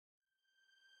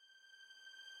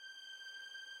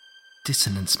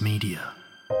Dissonance Media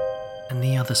and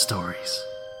the Other Stories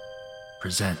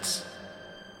presents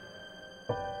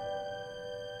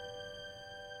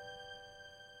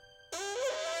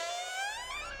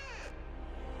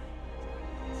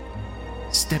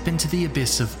Step into the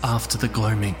abyss of After the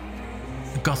Gloaming,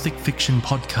 a gothic fiction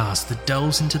podcast that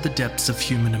delves into the depths of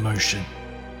human emotion.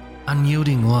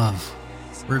 Unyielding love,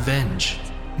 revenge,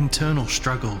 internal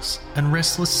struggles, and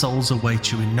restless souls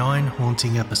await you in 9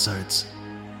 haunting episodes,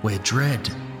 where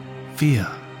dread, fear,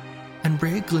 and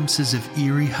rare glimpses of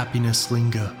eerie happiness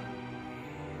linger.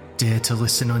 Dare to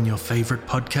listen on your favourite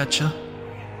podcatcher?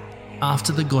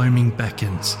 After the Gloaming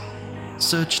beckons.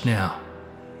 Search now,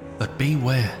 but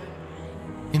beware.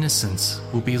 Innocence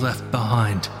will be left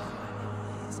behind.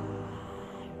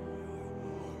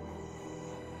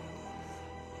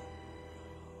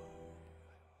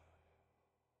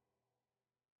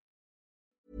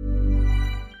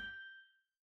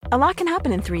 A lot can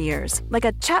happen in 3 years, like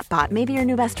a chatbot may be your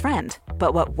new best friend.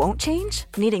 But what won't change?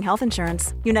 Needing health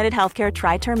insurance. United Healthcare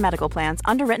Tri-Term Medical Plans,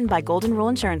 underwritten by Golden Rule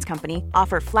Insurance Company,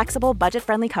 offer flexible,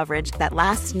 budget-friendly coverage that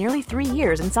lasts nearly 3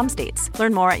 years in some states.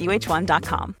 Learn more at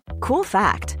uh1.com. Cool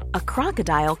fact, a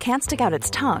crocodile can't stick out its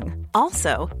tongue.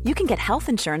 Also, you can get health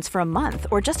insurance for a month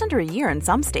or just under a year in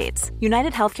some states.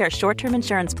 United Healthcare short-term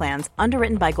insurance plans,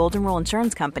 underwritten by Golden Rule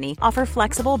Insurance Company, offer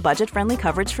flexible, budget-friendly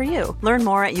coverage for you. Learn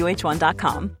more at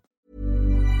uh1.com.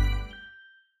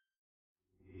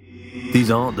 These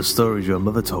aren't the stories your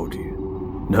mother told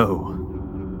you.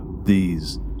 No,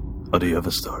 these are the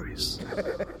other stories.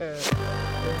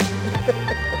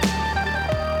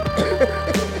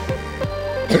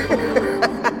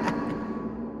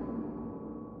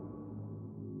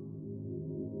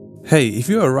 Hey, if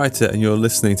you're a writer and you're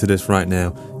listening to this right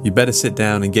now, you better sit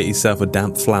down and get yourself a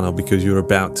damp flannel because you're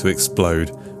about to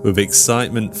explode with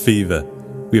excitement fever.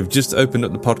 We have just opened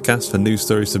up the podcast for new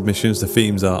story submissions. The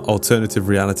themes are alternative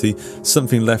reality,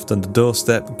 something left on the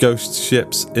doorstep, ghost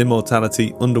ships,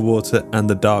 immortality, underwater, and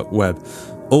the dark web.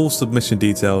 All submission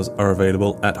details are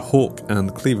available at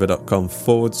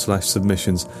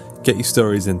hawkandcleaver.com/submissions. Get your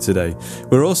stories in today.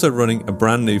 We're also running a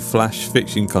brand new flash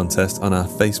fiction contest on our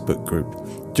Facebook group.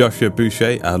 Joshua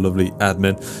Boucher, our lovely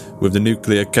admin with the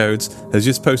nuclear codes, has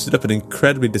just posted up an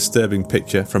incredibly disturbing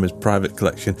picture from his private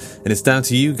collection, and it's down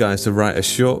to you guys to write a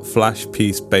short flash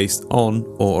piece based on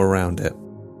or around it.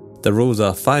 The rules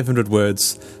are 500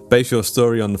 words, base your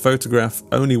story on the photograph,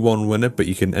 only one winner but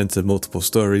you can enter multiple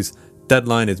stories.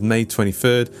 Deadline is May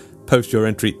 23rd, post your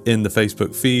entry in the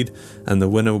Facebook feed and the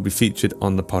winner will be featured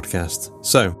on the podcast.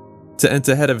 So, to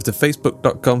enter, head over to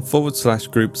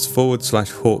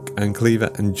facebook.com/groups/Hawk and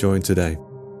Cleaver and join today.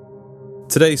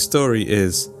 Today's story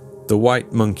is The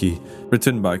White Monkey,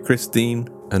 written by Christine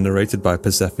and narrated by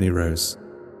Persephone Rose.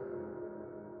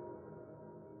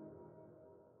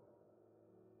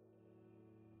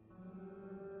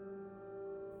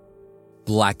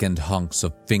 Blackened hunks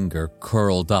of finger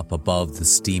curled up above the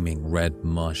steaming red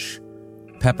mush.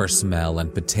 Pepper smell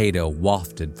and potato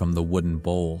wafted from the wooden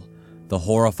bowl, the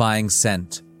horrifying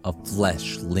scent of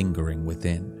flesh lingering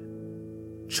within.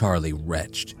 Charlie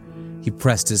retched. He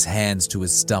pressed his hands to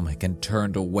his stomach and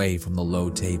turned away from the low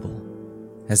table.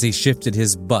 As he shifted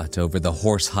his butt over the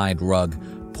horsehide rug,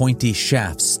 pointy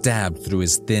shafts stabbed through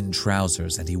his thin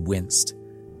trousers and he winced.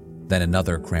 Then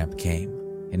another cramp came,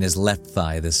 in his left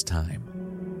thigh this time.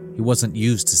 He wasn't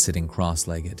used to sitting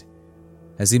cross-legged.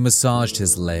 As he massaged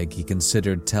his leg, he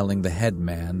considered telling the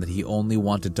headman that he only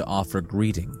wanted to offer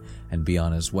greeting and be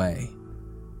on his way.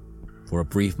 For a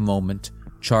brief moment,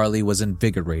 Charlie was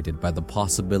invigorated by the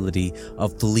possibility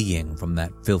of fleeing from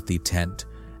that filthy tent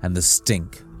and the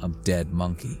stink of dead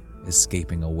monkey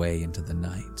escaping away into the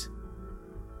night.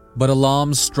 But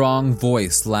Alam's strong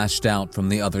voice lashed out from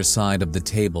the other side of the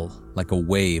table like a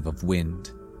wave of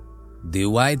wind. "The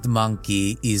white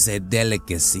monkey is a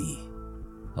delicacy."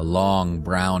 A long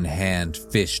brown hand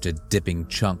fished a dipping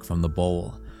chunk from the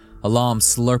bowl. Alam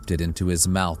slurped it into his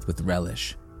mouth with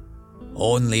relish.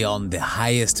 "Only on the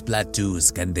highest plateaus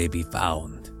can they be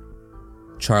found."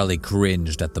 Charlie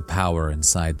cringed at the power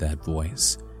inside that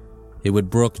voice. It would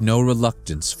brook no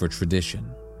reluctance for tradition.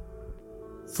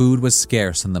 Food was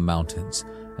scarce in the mountains,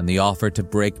 and the offer to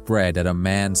break bread at a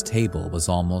man's table was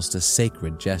almost a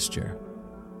sacred gesture.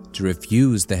 To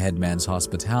refuse the headman's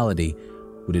hospitality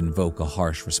would invoke a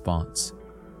harsh response.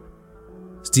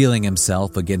 Steeling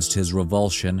himself against his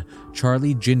revulsion,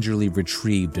 Charlie gingerly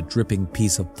retrieved a dripping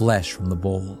piece of flesh from the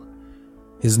bowl.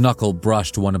 His knuckle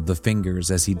brushed one of the fingers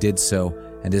as he did so,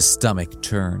 and his stomach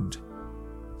turned.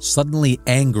 Suddenly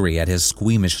angry at his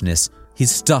squeamishness, he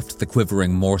stuffed the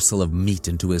quivering morsel of meat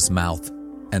into his mouth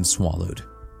and swallowed.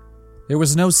 There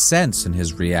was no sense in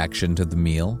his reaction to the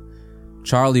meal.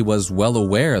 Charlie was well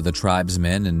aware the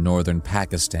tribesmen in northern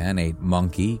Pakistan ate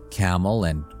monkey, camel,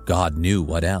 and God knew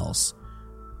what else.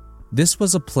 This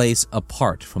was a place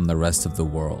apart from the rest of the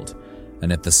world,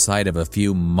 and if the sight of a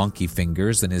few monkey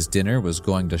fingers in his dinner was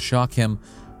going to shock him,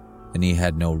 then he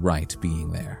had no right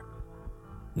being there.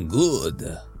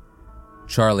 Good.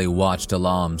 Charlie watched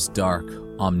Alam's dark,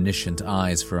 omniscient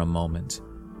eyes for a moment.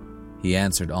 He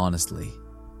answered honestly.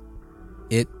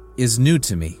 It is new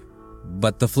to me,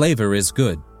 but the flavor is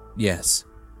good, yes.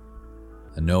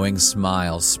 A knowing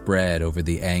smile spread over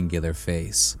the angular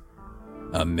face.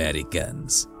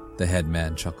 Americans, the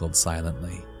headman chuckled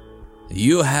silently.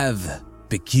 You have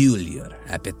peculiar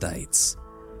appetites.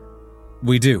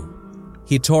 We do.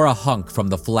 He tore a hunk from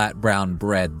the flat brown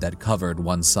bread that covered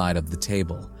one side of the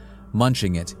table.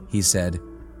 Munching it, he said,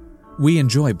 We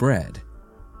enjoy bread.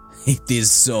 It is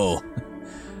so.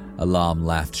 Alam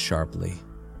laughed sharply.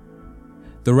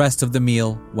 The rest of the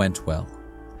meal went well.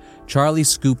 Charlie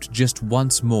scooped just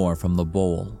once more from the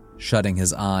bowl, shutting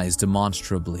his eyes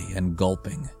demonstrably and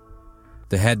gulping.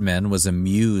 The headman was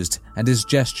amused, and his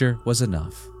gesture was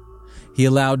enough. He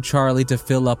allowed Charlie to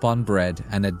fill up on bread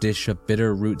and a dish of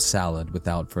bitter root salad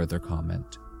without further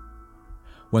comment.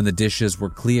 When the dishes were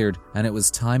cleared and it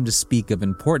was time to speak of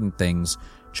important things,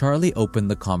 Charlie opened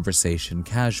the conversation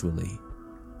casually.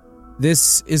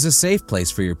 This is a safe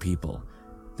place for your people.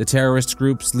 The terrorist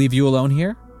groups leave you alone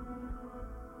here?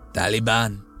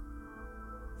 Taliban?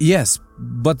 Yes,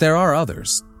 but there are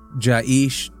others.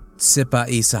 Jaish,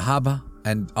 Sipa-e-Sahaba,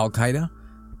 and Al-Qaeda.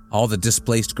 All the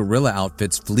displaced guerrilla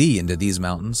outfits flee into these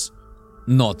mountains.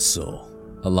 Not so,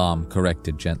 Alam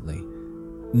corrected gently.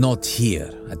 Not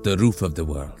here, at the roof of the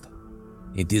world.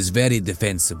 It is very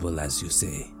defensible, as you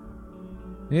say.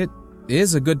 It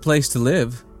is a good place to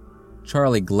live.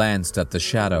 Charlie glanced at the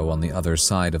shadow on the other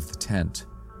side of the tent.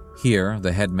 Here,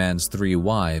 the headman's 3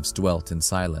 wives dwelt in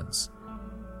silence.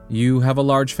 You have a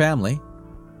large family?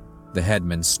 The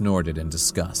headman snorted in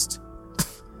disgust.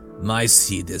 My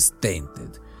seed is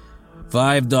tainted.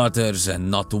 5 daughters and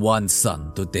not 1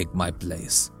 son to take my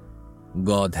place.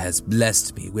 God has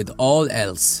blessed me with all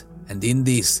else, and in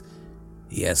this,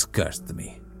 he has cursed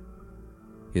me.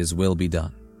 His will be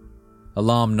done.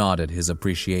 Alam nodded his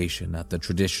appreciation at the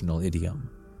traditional idiom.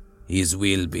 His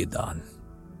will be done.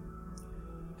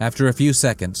 After a few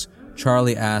seconds,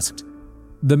 Charlie asked,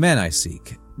 The men I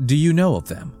seek, do you know of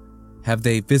them? Have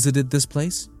they visited this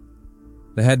place?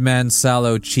 The headman's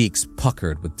sallow cheeks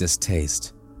puckered with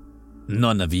distaste.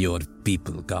 None of your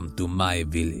people come to my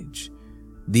village.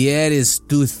 The air is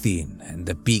too thin and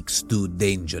the peaks too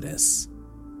dangerous.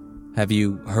 Have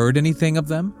you heard anything of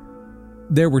them?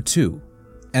 There were 2.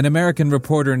 An American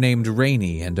reporter named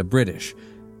Rainey and a British.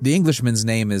 The Englishman's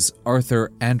name is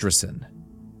Arthur Anderson.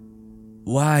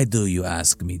 Why do you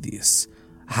ask me this?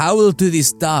 Howl to the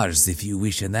stars if you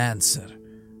wish an answer.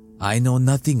 I know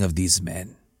nothing of these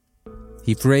men.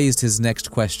 He phrased his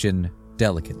next question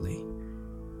delicately.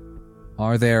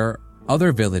 Are there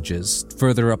other villages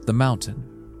further up the mountain?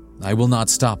 I will not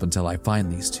stop until I find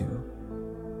these 2.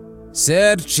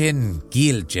 Search in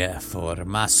Giljef or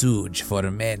Masuj for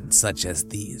men such as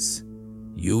these.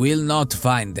 You will not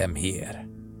find them here.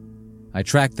 I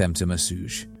tracked them to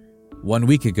Masuj. 1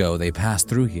 week ago, they passed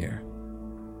through here.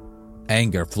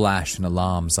 Anger flashed in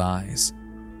Alam's eyes.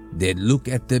 Then look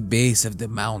at the base of the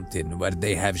mountain where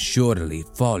they have surely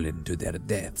fallen to their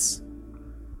deaths.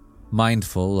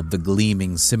 Mindful of the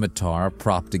gleaming scimitar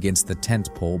propped against the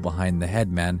tent pole behind the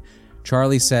headman,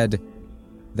 Charlie said,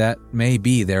 That may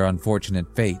be their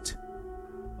unfortunate fate.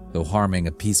 Though harming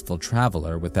a peaceful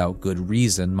traveler without good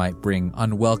reason might bring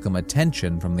unwelcome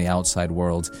attention from the outside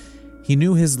world, he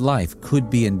knew his life could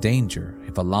be in danger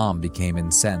if Alam became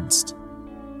incensed.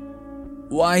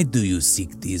 Why do you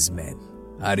seek these men?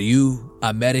 Are you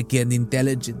American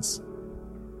intelligence?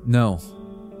 No.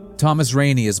 Thomas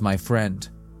Rainey is my friend.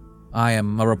 I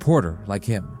am a reporter like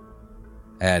him.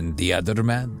 And the other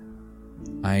man?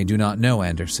 I do not know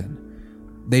Anderson.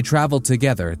 They traveled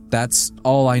together, that's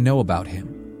all I know about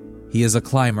him. He is a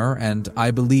climber, and I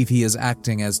believe he is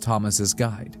acting as Thomas's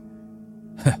guide.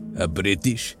 A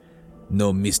British?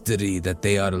 No mystery that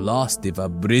they are lost if a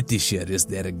Britisher is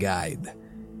their guide.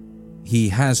 He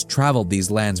has traveled these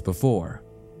lands before.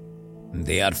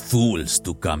 They are fools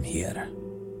to come here,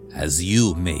 as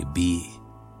you may be.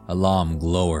 Alam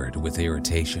glowered with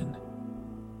irritation.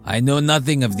 I know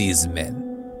nothing of these men.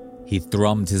 He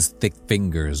thrummed his thick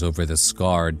fingers over the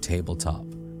scarred tabletop.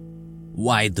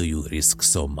 Why do you risk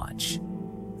so much?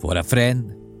 For a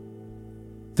friend?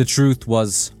 The truth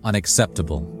was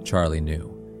unacceptable, Charlie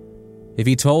knew. If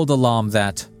he told Alam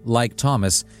that, like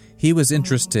Thomas, he was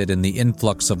interested in the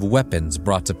influx of weapons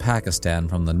brought to Pakistan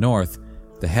from the north,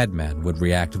 the headman would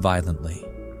react violently.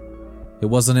 It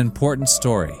was an important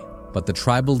story, but the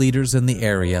tribal leaders in the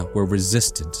area were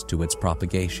resistant to its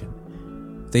propagation.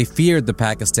 They feared the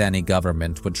Pakistani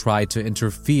government would try to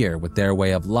interfere with their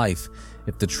way of life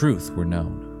if the truth were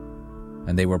known.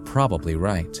 And they were probably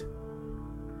right.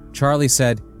 Charlie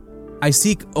said, "I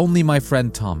seek only my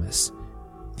friend Thomas.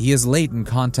 He is late in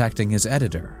contacting his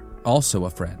editor, also a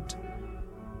friend."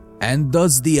 "And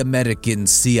does the American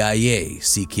CIA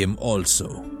seek him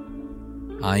also?"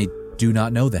 "I do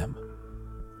not know them.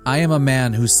 I am a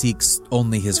man who seeks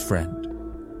only his friend."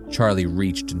 Charlie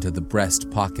reached into the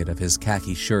breast pocket of his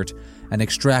khaki shirt and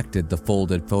extracted the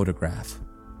folded photograph.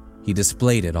 He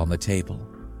displayed it on the table.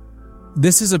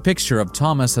 "This is a picture of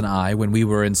Thomas and I when we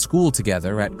were in school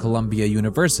together at Columbia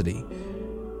University.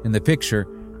 In the picture,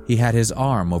 he had his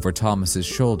arm over Thomas's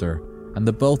shoulder, and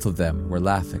the both of them were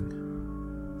laughing."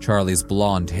 Charlie's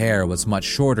blonde hair was much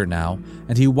shorter now,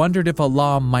 and he wondered if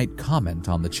Alam might comment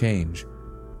on the change.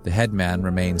 The headman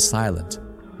remained silent,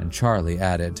 and Charlie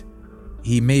added,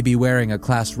 "He may be wearing a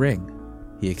class ring."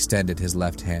 He extended his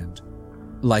left hand.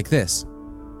 "Like this."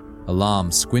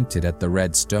 Alam squinted at the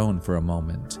red stone for a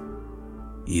moment.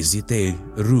 "Is it a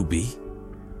ruby?"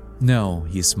 "No,"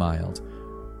 he smiled.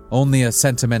 "Only a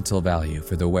sentimental value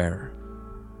for the wearer."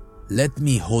 "Let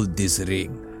me hold this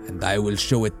ring, and I will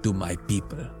show it to my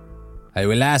people. I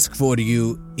will ask for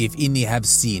you if any have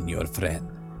seen your friend."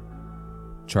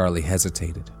 Charlie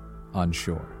hesitated,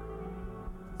 unsure.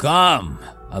 "Come,"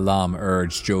 Alam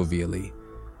urged jovially.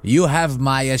 "You have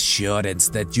my assurance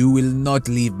that you will not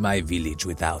leave my village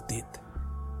without it."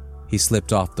 He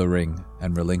slipped off the ring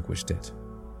and relinquished it.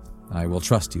 "I will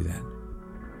trust you then."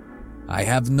 "I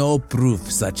have no proof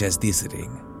such as this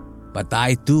ring, but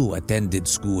I too attended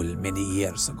school many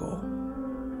years ago."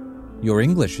 "Your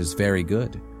English is very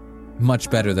good. Much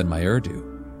better than my Urdu."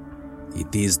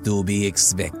 "It is to be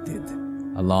expected."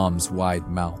 Alam's wide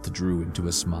mouth drew into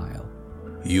a smile.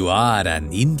 "You are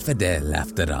an infidel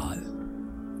after all."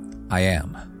 "I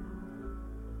am."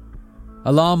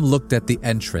 Alam looked at the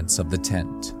entrance of the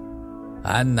tent.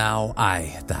 "And now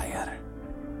I tire.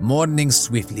 Morning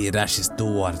swiftly rushes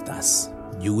toward us.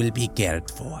 You will be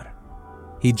cared for."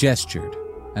 He gestured,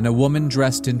 and a woman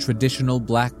dressed in traditional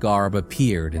black garb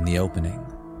appeared in the opening.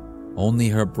 Only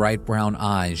her bright brown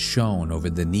eyes shone over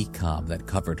the niqab that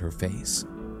covered her face.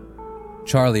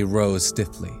 Charlie rose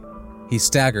stiffly. He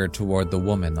staggered toward the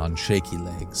woman on shaky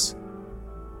legs.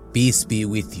 "Peace be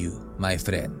with you, my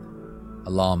friend."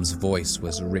 Alam's voice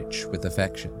was rich with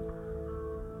affection.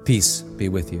 "Peace be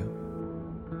with you."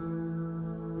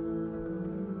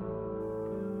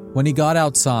 When he got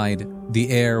outside, the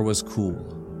air was cool.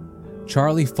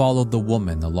 Charlie followed the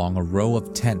woman along a row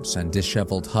of tents and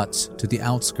disheveled huts to the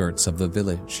outskirts of the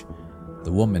village.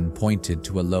 The woman pointed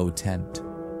to a low tent.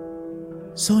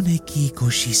 "Soneki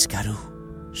koshiskaru,"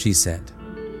 she said.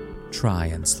 "Try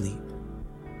and sleep."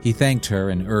 He thanked her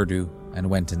in Urdu and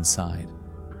went inside.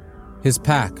 His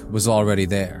pack was already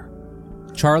there.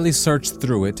 Charlie searched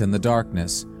through it in the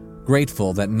darkness,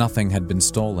 grateful that nothing had been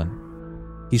stolen.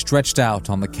 He stretched out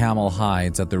on the camel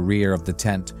hides at the rear of the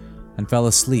tent and fell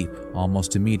asleep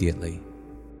almost immediately.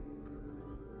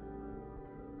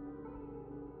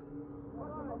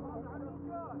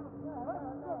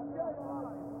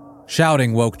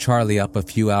 Shouting woke Charlie up a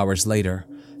few hours later.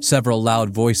 Several loud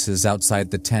voices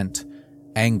outside the tent.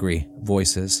 Angry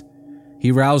voices.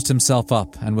 He roused himself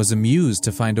up and was amused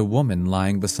to find a woman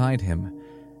lying beside him.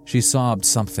 She sobbed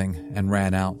something and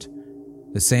ran out.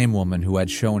 The same woman who had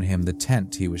shown him the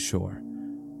tent, he was sure.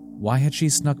 Why had she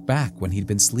snuck back when he'd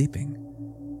been sleeping?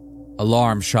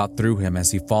 Alarm shot through him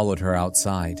as he followed her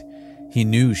outside. He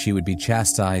knew she would be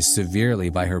chastised severely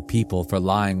by her people for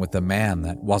lying with a man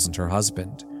that wasn't her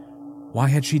husband. Why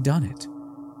had she done it?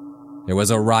 There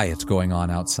was a riot going on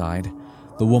outside.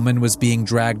 The woman was being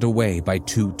dragged away by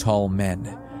two tall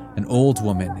men. An old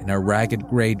woman in a ragged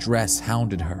gray dress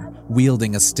hounded her,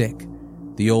 wielding a stick.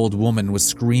 The old woman was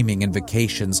screaming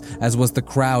invocations, as was the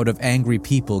crowd of angry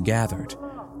people gathered.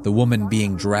 The woman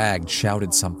being dragged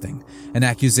shouted something, an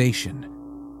accusation.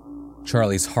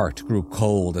 Charlie's heart grew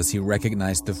cold as he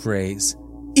recognized the phrase,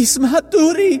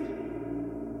 "Ismaturi!"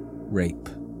 Rape.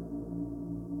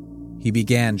 He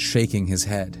began shaking his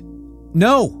head.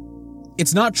 "No!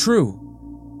 It's not true!"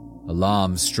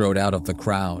 Alam strode out of the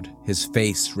crowd, his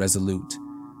face resolute.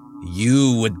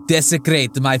 "You would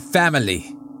desecrate my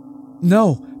family!"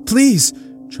 "No, please!"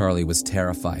 Charlie was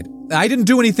terrified. "I didn't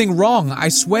do anything wrong, I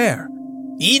swear!"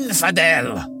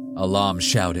 "Infidel!" Alam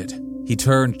shouted. He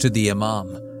turned to the imam.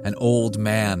 an old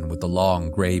man with a long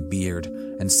gray beard,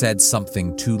 and said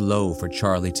something too low for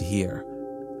Charlie to hear.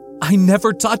 "I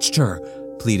never touched her,"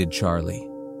 pleaded Charlie.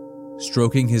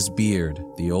 Stroking his beard,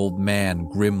 the old man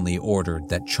grimly ordered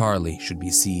that Charlie should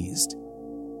be seized.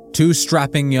 Two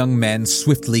strapping young men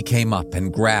swiftly came up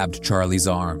and grabbed Charlie's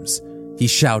arms. He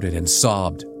shouted and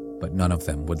sobbed, but none of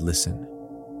them would listen.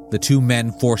 The two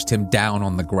men forced him down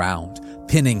on the ground,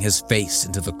 pinning his face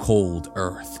into the cold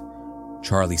earth.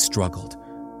 Charlie struggled,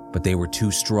 but they were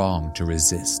too strong to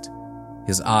resist.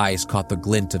 His eyes caught the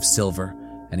glint of silver,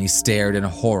 and he stared in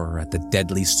horror at the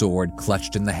deadly sword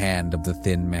clutched in the hand of the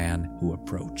thin man who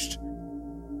approached.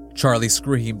 Charlie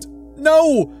screamed,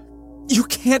 "No! You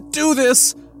can't do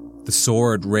this!" The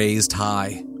sword raised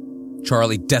high.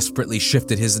 Charlie desperately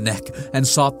shifted his neck and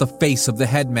sought the face of the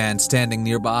headman standing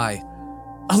nearby.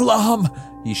 "Alam!"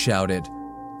 he shouted.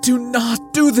 "Do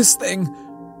not do this thing!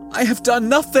 I have done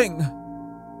nothing!"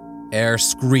 Air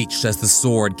screeched as the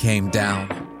sword came down.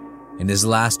 In his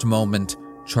last moment,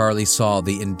 Charlie saw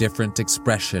the indifferent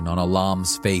expression on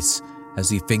Alam's face as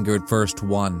he fingered first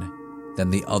one, then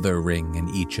the other ring in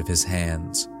each of his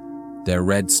hands. Their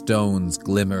red stones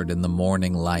glimmered in the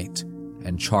morning light,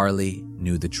 and Charlie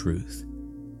knew the truth.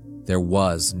 There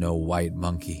was no white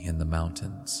monkey in the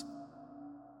mountains.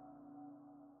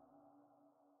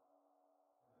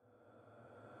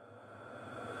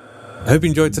 I hope you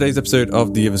enjoyed today's episode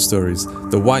of The Other Stories.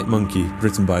 The White Monkey,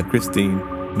 written by Christine,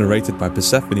 narrated by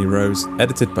Persephone Rose,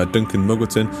 edited by Duncan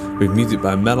Muggleton, with music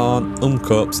by Melan,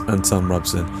 Corpse and Tom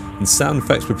Robson, and sound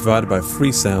effects were provided by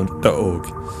freesound.org.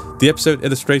 The episode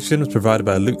illustration was provided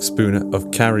by Luke Spooner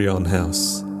of Carry On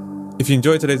House. If you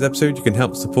enjoyed today's episode, you can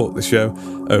help support the show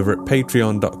over at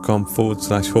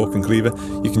patreon.com/Hawk and Cleaver.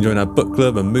 You can join our book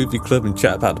club and movie club and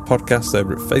chat about the podcast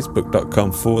over at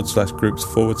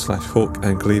facebook.com/groups/Hawk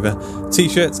and Cleaver.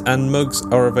 T-shirts and mugs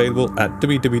are available at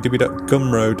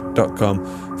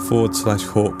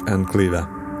www.gumroad.com/Hawk and Cleaver.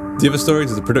 The Other Stories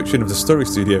is a production of the Story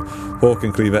Studio, Hawk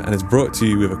and Cleaver, and is brought to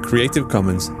you with a Creative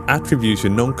Commons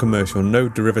Attribution Non-Commercial No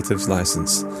Derivatives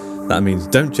license. That means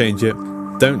don't change it,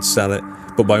 don't sell it,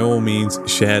 but by all means,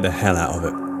 share the hell out of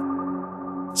it.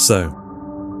 So,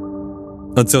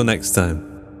 until next time.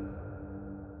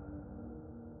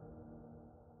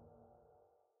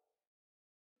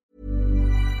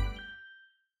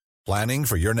 Planning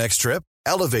for your next trip?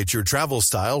 Elevate your travel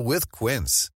style with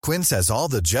Quince. Quince has all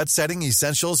the jet-setting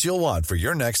essentials you'll want for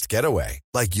your next getaway,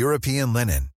 like European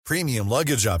linen, premium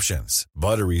luggage options,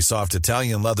 buttery soft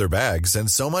Italian leather bags,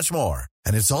 and so much more.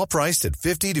 And it's all priced at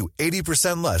 50 to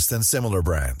 80% less than similar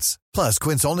brands. Plus,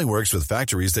 Quince only works with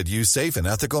factories that use safe and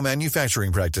ethical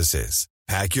manufacturing practices.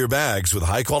 Pack your bags with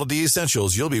high-quality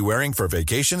essentials you'll be wearing for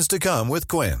vacations to come with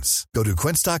Quince. Go to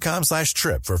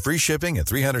quince.com/trip for free shipping and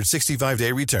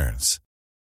 365-day returns.